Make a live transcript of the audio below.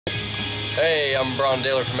Hey, I'm Braun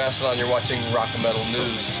Daler from Mastodon. You're watching Rock and Metal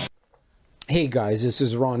News. Hey guys, this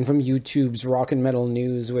is Ron from YouTube's Rock and Metal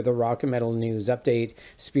News with a Rock and Metal News update.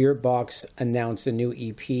 Spiritbox announced a new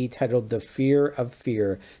EP titled The Fear of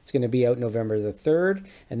Fear. It's going to be out November the 3rd,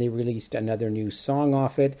 and they released another new song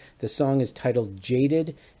off it. The song is titled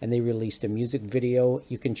Jaded, and they released a music video.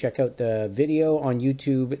 You can check out the video on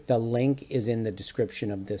YouTube. The link is in the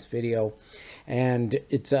description of this video. And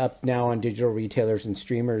it's up now on digital retailers and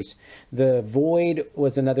streamers. The Void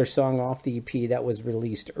was another song off the EP that was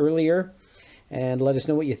released earlier. And let us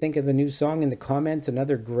know what you think of the new song in the comments.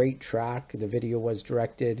 Another great track. The video was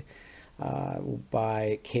directed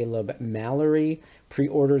by Caleb Mallery.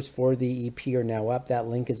 Pre-orders for the EP are now up. That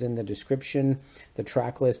link is in the description. The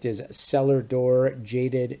track list is Cellar Door,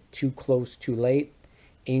 Jaded, Too Close, Too Late,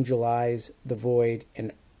 Angel Eyes, The Void,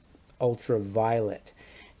 and Ultraviolet.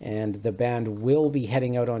 And the band will be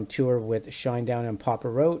heading out on tour with Shinedown and Papa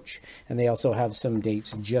Roach. And they also have some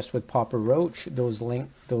dates just with Papa Roach. Those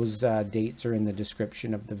dates are in the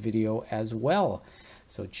description of the video as well.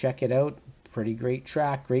 So check it out. Pretty great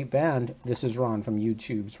track, great band. This is Ron from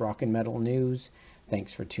YouTube's Rock and Metal News.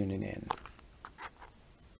 Thanks for tuning in.